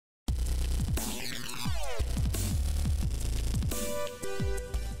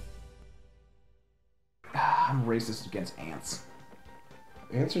I'm racist against ants.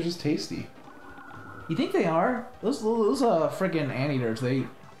 Ants are just tasty. You think they are? Those freaking anteaters, they...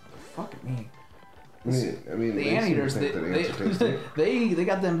 Fuck me. I mean, the anteaters, they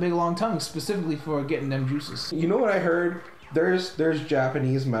got them big long tongues specifically for getting them juices. You know what I heard? There's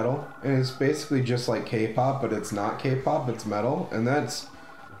Japanese metal, and it's basically just like K-pop, but it's not K-pop, it's metal, and that's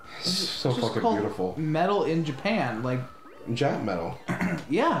so fucking beautiful. Metal in Japan, like... Jap metal.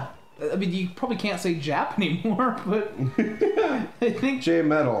 Yeah. I mean, you probably can't say Jap anymore, but I think... J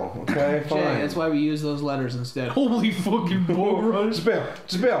metal, okay, fine. J, that's why we use those letters instead. Holy fucking bull rush. Spell.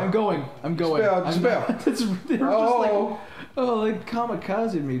 I'm going. Spell. Just like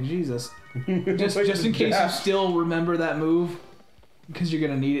kamikaze me, Jesus. Just in case you still remember that move, because you're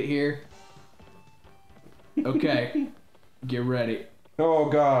gonna need it here. Okay, get ready.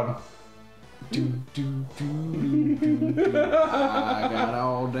 Oh God. I got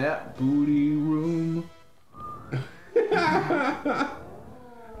all that booty room.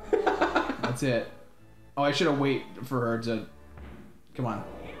 That's it. Oh, I should have waited for her to... Come on.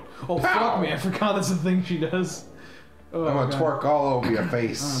 Oh, fuck me. I forgot that's the thing she does. Oh, I'm gonna twerk all over your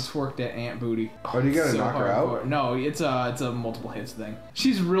face. I'm gonna twerk that ant booty. Oh, you gotta knock her out? No, it's a multiple hits thing.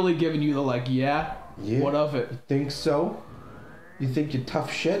 She's really giving you the like, yeah? What of it? You think so? You think you're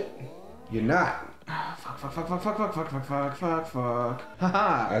tough shit? You're not. Fuck.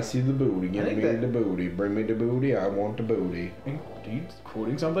 Haha. I see the booty. Give me the booty. Bring me the booty. I want the booty. Are you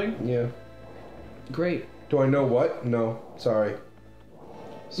quoting something? Yeah. Great. Do I know what? No. Sorry.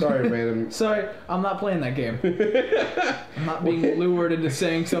 Sorry, random. Sorry, I'm not playing that game. I'm not being lured into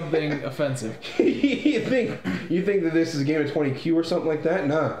saying something offensive. you think that this is a game of 20Q or something like that?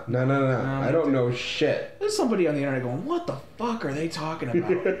 No. I don't know shit. There's somebody on the internet going, what the fuck are they talking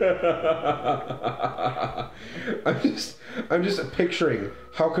about? I'm just picturing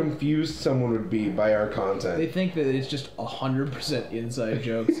how confused someone would be by our content. They think that it's just 100% inside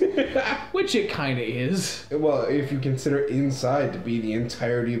jokes, which it kind of is. Well, if you consider inside to be the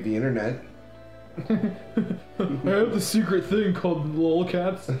entirety of the internet. I have the secret thing called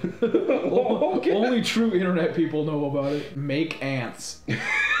lolcats. Only true internet people know about it. Make ants.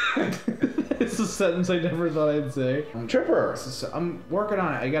 It's a sentence I never thought I'd say. Tripper. I'm working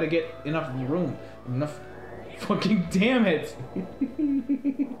on it. I gotta get enough room. Enough. Fucking damn it.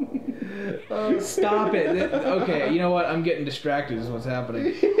 Oh, stop it. Okay, you know what? I'm getting distracted is what's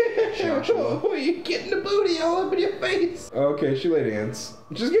happening. Oh, you're getting the booty all up in your face. Okay, she laid ants.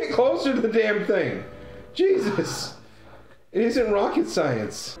 Just get closer to the damn thing. Jesus. It isn't rocket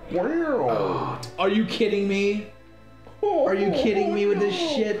science. Wow. Are you kidding me? Are you kidding me with this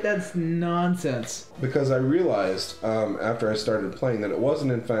shit? That's nonsense. Because I realized after I started playing that it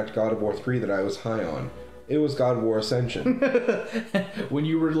wasn't in fact God of War 3 that I was high on. It was God of War Ascension. When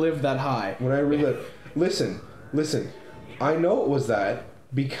you relived that high. When I relived... Listen. I know it was that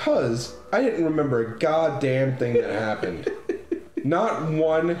because I didn't remember a goddamn thing that happened. Not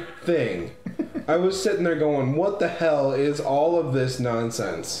one thing. I was sitting there going, what the hell is all of this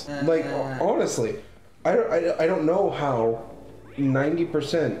nonsense? Like, honestly, I don't know how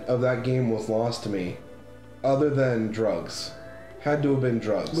 90% of that game was lost to me other than drugs. Had to have been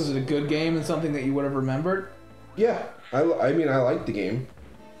drugs. Was it a good game and something that you would have remembered? Yeah. I mean, I liked the game.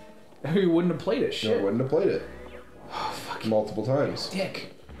 You wouldn't have played it, shit. No, I wouldn't have played it. Oh, fuck. Multiple times.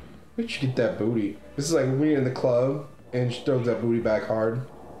 Dick. Where'd you get that booty? This is like when you're in the club and she throws that booty back hard.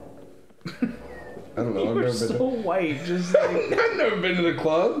 I don't know. You're so white. Just like... I've never been to the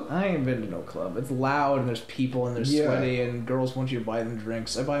club. I ain't been to no club. It's loud and there's people and there's sweaty and girls want you to buy them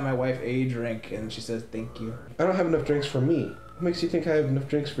drinks. I buy my wife a drink and she says thank you. I don't have enough drinks for me. What makes you think I have enough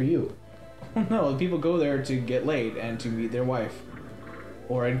drinks for you? No, people go there to get laid and to meet their wife.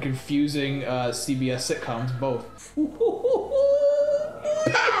 Or in confusing CBS sitcoms, both.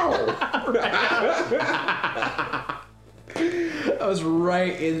 I was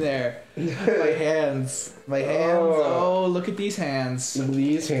right in there. My hands. Oh, look at these hands.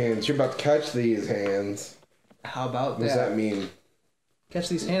 These hands. You're about to catch these hands. How about that? What does that mean? Catch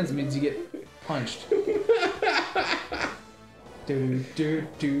these hands means you get punched. I'm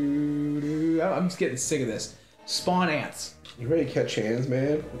just getting sick of this. Spawn ants. You ready to catch hands,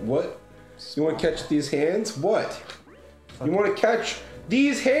 man? What? You want to catch these hands? What? You want to catch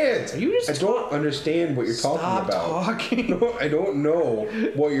these hands? Are you just I don't understand what you're talking about. Stop talking. No, I don't know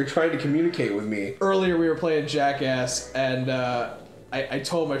what you're trying to communicate with me. Earlier we were playing Jackass, and I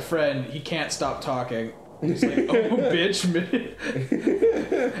told my friend he can't stop talking. He's like, oh, bitch.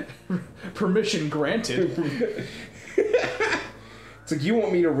 Permission granted. It's like you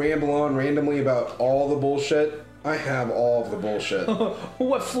want me to ramble on randomly about all the bullshit I have all of the bullshit.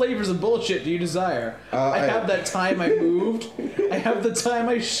 What flavors of bullshit do you desire? I have that time I moved. I have the time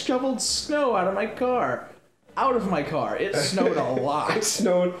I shoveled snow out of my car. Out of my car. It snowed a lot. It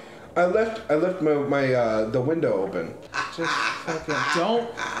snowed. I left my the window open. Just fucking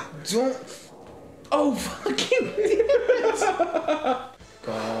don't. Oh, fucking damn it.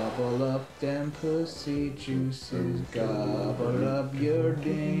 Gobble up them pussy juices, gobble up your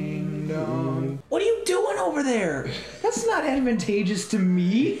ding dong. What are you doing over there? That's not advantageous to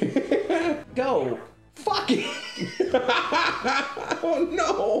me. Go. Fuck it. Oh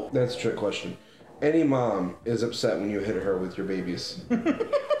no. That's a trick question. Any mom is upset when you hit her with your babies.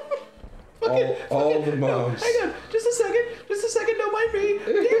 all the moms. No, hang on. Just a second. Don't mind me.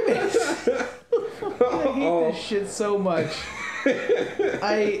 Damn it. I hate this shit so much.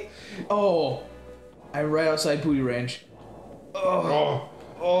 I'm right outside Booty Ranch. Oh,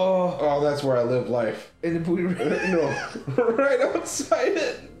 that's where I live life. In the Booty Ranch? No, right outside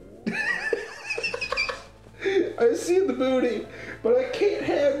it. I see the booty, but I can't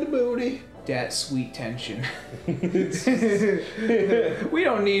have the booty. That sweet tension. We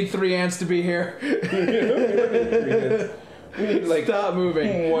don't need 3 ants to be here. We need like stop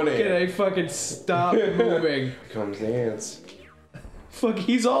moving. 1 ant. Can I fucking stop moving? Here comes the ants. Fuck,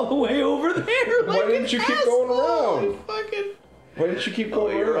 he's all the way over there. Why didn't you keep going around? Why didn't you keep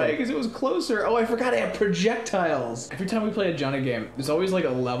going you're around? right, because it was closer. Oh, I forgot I have projectiles. Every time we play a Johnny game, there's always like a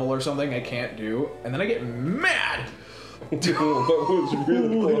level or something I can't do, and then I get mad. What was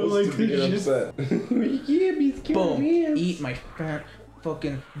really close to being upset? Boom. Eat my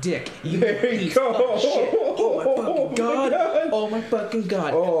fucking dick. There you go. Oh, shit. Oh my fucking god. Oh my fucking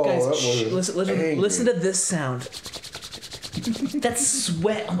god. Oh, guys, shh, listen to this sound. That's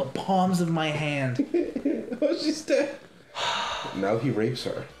sweat on the palms of my hand. Oh, she's dead. Now he rapes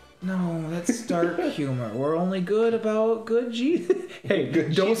her. No, that's dark humor. We're only good about good Jesus. Hey,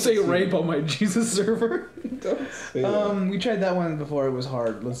 don't Jesus say rape on my Jesus server. Don't say that. We tried that one before. It was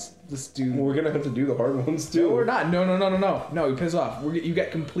hard. Let's do. We're gonna have to do the hard ones too. No, we're not. No. You piss off. You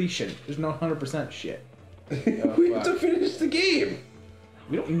get completion. There's no 100% shit. We have to finish the game.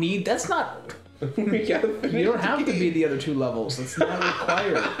 We don't need. That's not. We gotta finish. You don't have the to game. be the other 2 levels. That's not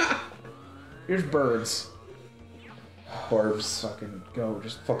required. Here's birds. Barbs. Fucking go.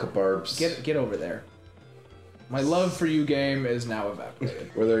 Just Fuck a barbs. get over there. My love for you game is now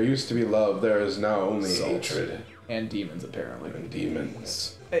evaporated. Where there used to be love, there is now only Salt. hatred. And demons, apparently. And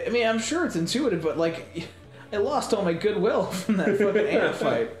demons. I mean, I'm sure it's intuitive, but like, I lost all my goodwill from that fucking ant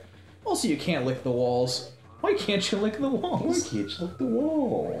fight. Also, you can't lick the walls. Why can't you lick the Why walls? can't you lick the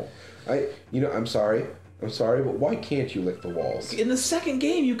wall? I'm sorry, but why can't you lick the walls? In the second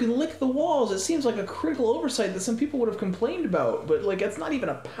game, you can lick the walls. It seems like a critical oversight that some people would have complained about, but like, it's not even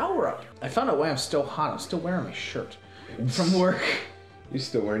a power-up. I found out why I'm still hot. I'm still wearing my shirt from work. You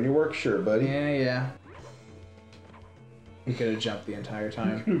still wearing your work shirt, buddy? Yeah. You could have jumped the entire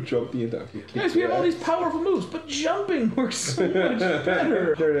time. You jumped the entire. Guys, we have all these powerful moves, but jumping works so much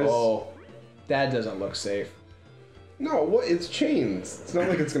better. There it is. Oh, that doesn't look safe. No, what? It's chains. It's not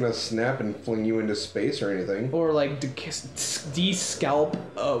like it's gonna snap and fling you into space or anything. Or like de-scalp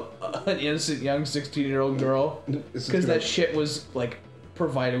an innocent young 16-year-old girl. Because that shit was like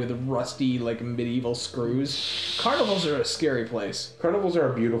provided with rusty like medieval screws. Carnivals are a scary place. Carnivals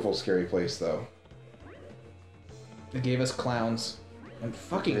are a beautiful, scary place, though. They gave us clowns. And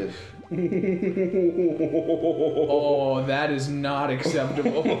fucking... Oh, Oh, that is not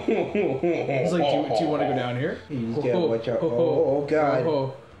acceptable. It's like, do you want to go down here? Yeah, watch out. Oh, God.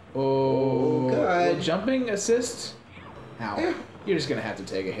 Oh, God. Will jumping assist? Ow. You're just gonna have to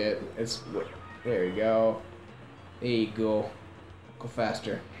take a hit. There you go. There you go. Go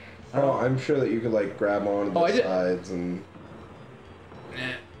faster. Oh, I'm sure that you could like grab on the sides and.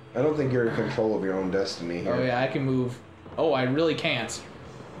 I don't think you're in control of your own destiny here. Oh yeah, I can move. Oh, I really can't.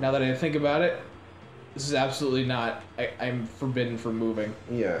 Now that I think about it, this is absolutely not. I'm forbidden from moving.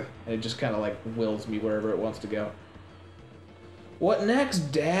 Yeah. And it just kind of like wills me wherever it wants to go. What next,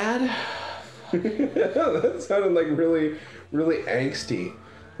 Dad? That sounded like really, really angsty.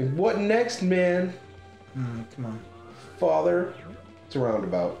 Like, what next, man? Come on. Father? It's a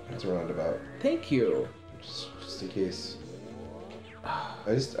roundabout. It's a roundabout. Thank you. Just in case.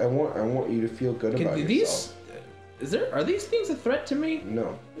 I want you to feel good about yourself. Are these things a threat to me?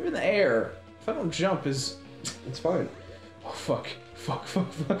 No. They're in the air. If I don't jump, It's fine. Oh, fuck.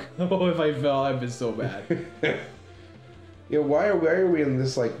 Oh, if I fell, I'd be so bad. Yeah, why are we in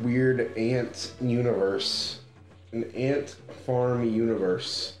this like weird ant universe? An ant farm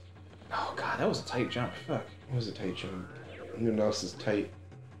universe. Oh god, that was a tight jump. Fuck. What was a tight jump? Even else is tight.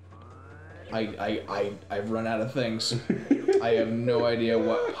 I've run out of things. I have no idea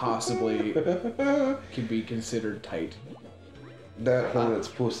what possibly can be considered tight. That hornet's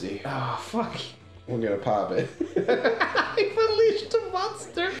pussy. Oh, fuck. We're gonna pop it. I've unleashed a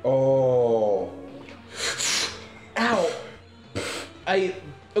monster. Oh. Ow.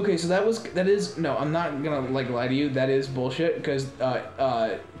 Okay, so that is, no, I'm not gonna, like, lie to you, that is bullshit, because,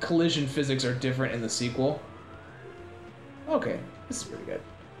 collision physics are different in the sequel. Okay, this is pretty good.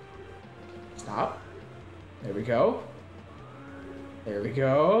 Stop. There we go. There we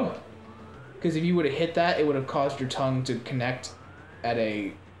go. Because if you would have hit that, it would have caused your tongue to connect at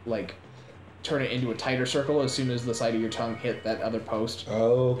a, like, turn it into a tighter circle as soon as the side of your tongue hit that other post.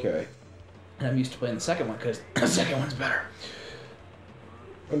 Oh, okay. And I'm used to playing the second one, because the second one's better.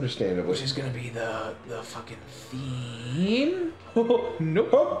 Understandable. Which is gonna be the fucking theme. Oh, nope.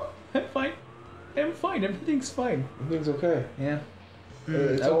 Oh. I'm fine. I'm fine. Everything's fine. Everything's okay. Yeah.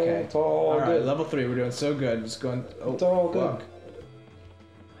 It's okay. all right, good. level 3. We're doing so good. Just going. Oh, it's all good. Fuck.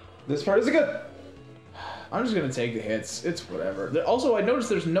 This part is good. I'm just gonna take the hits. It's whatever. Also, I noticed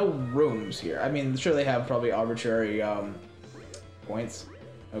there's no rooms here. I mean, sure they have probably arbitrary points.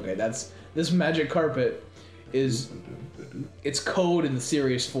 Okay, that's this magic carpet is. It's code in the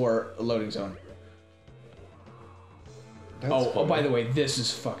series for a loading zone. Oh, by the way, this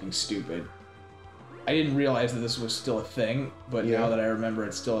is fucking stupid. I didn't realize that this was still a thing, but now that I remember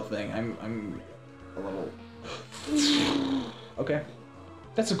it's still a thing, I'm a little... Okay.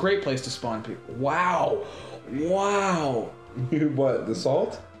 That's a great place to spawn people. Wow! Wow! What, the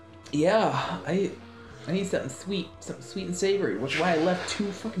salt? Yeah, I need something sweet and savory, which is why I left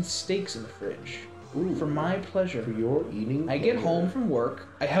 2 fucking steaks in the fridge. Ooh, for my pleasure. For your eating I get home from work,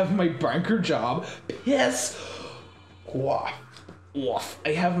 I have my banker job, piss! Quaff. Woof.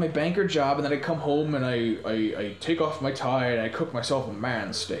 I have my banker job, and then I come home and I take off my tie and I cook myself a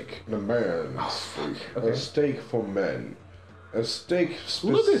man steak. A man's steak. Okay. A steak for men. A steak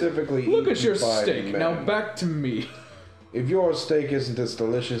specifically Look at your by steak. men. Now back to me. If your steak isn't as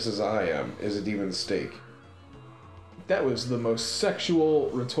delicious as I am, is it even steak? That was the most sexual,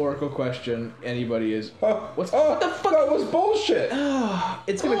 rhetorical question anybody is. What the fuck? That was bullshit!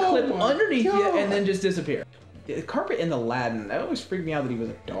 It's gonna clip my underneath you God. and then just disappear. The carpet in Aladdin, that always freaked me out that he was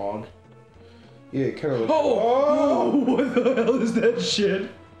a dog. Yeah, it kind of looks... Oh! What the hell is that shit?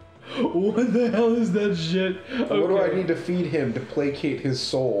 What the hell is that shit? Okay. What do I need to feed him to placate his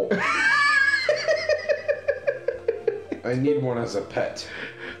soul? I need one as a pet.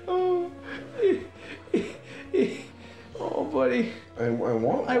 Oh, oh buddy. I want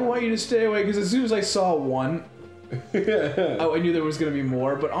one. I want you to stay away, because as soon as I saw one, I knew there was going to be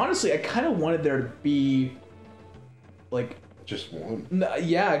more. But honestly, I kind of wanted there to be, like... Just one?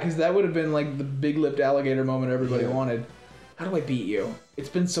 Yeah, because that would have been like the big-lipped alligator moment everybody wanted. How do I beat you? It's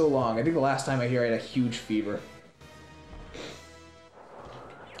been so long. I think the last time I hear I had a huge fever.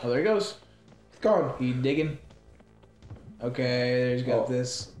 Oh, there he goes. It's gone. You digging? Okay, there's got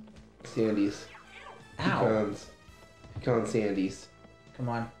this. Sandies. Ow. Pecan sandies. Come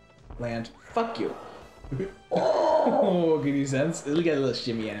on. Land. Fuck you. Oh, give you sense? Look at a little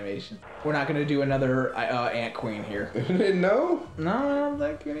shimmy animation. We're not gonna do another Ant Queen here. No? No, I don't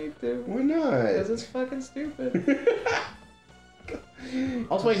think we need to. Why not? Because it's fucking stupid.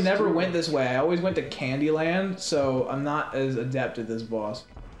 Also, I never went this way. I always went to Candyland, so I'm not as adept at this boss.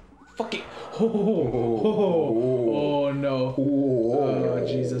 Fuck it. Oh no. Oh,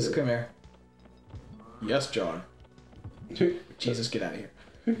 Jesus. Come here. Yes, John. Jesus, get out of here.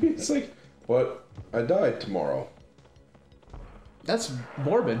 It's like, what? I died tomorrow. That's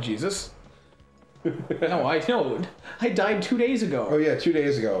morbid, Jesus. No, I know. I died 2 days ago. Oh yeah, 2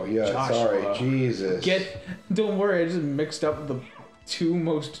 days ago. Yeah, Joshua. sorry. Jesus. Don't worry, I just mixed up the 2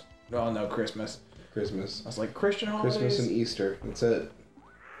 most... Oh no, Christmas. Christmas. I was like, Christian holidays? Christmas and Easter. That's it.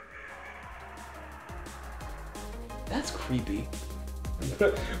 That's creepy.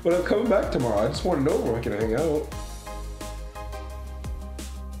 But I'm coming back tomorrow. I just want to know where I can hang out.